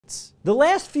kids. The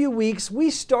last few weeks, we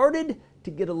started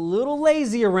to get a little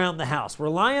lazy around the house,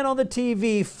 relying on the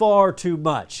TV far too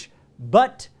much.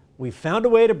 But we found a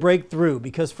way to break through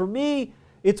because for me,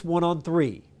 it's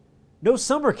 1-on-3. No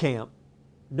summer camp,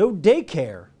 no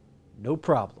daycare, no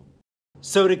problem.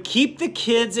 So to keep the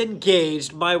kids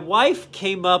engaged, my wife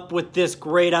came up with this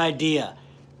great idea,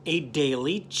 a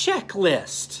daily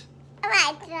checklist.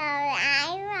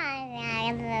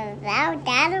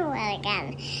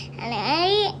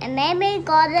 And maybe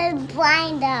go to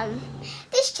blind them.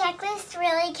 This checklist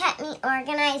really kept me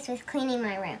organized with cleaning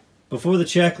my room. Before the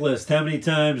checklist, how many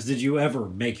times did you ever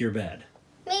make your bed?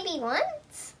 Maybe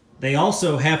once. They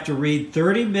also have to read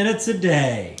 30 minutes a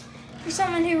day. For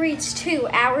someone who reads 2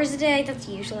 hours a day, that's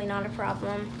usually not a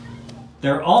problem.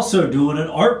 They're also doing an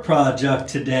art project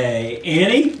today.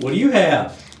 Annie, what do you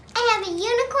have? I have a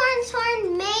unicorn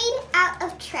sword made out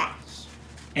of trash.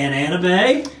 And Anna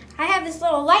Mae? I have this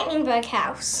little lightning bug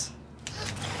house.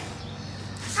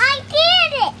 I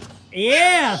did it!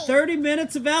 Yeah, 30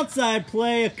 minutes of outside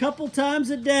play a couple times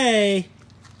a day.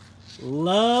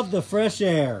 Love the fresh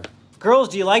air. Girls,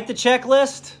 do you like the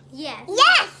checklist? Yes.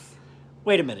 Yes!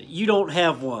 Wait a minute, you don't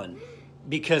have one.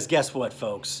 Because guess what,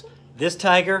 folks? This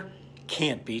tiger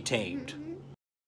can't be tamed.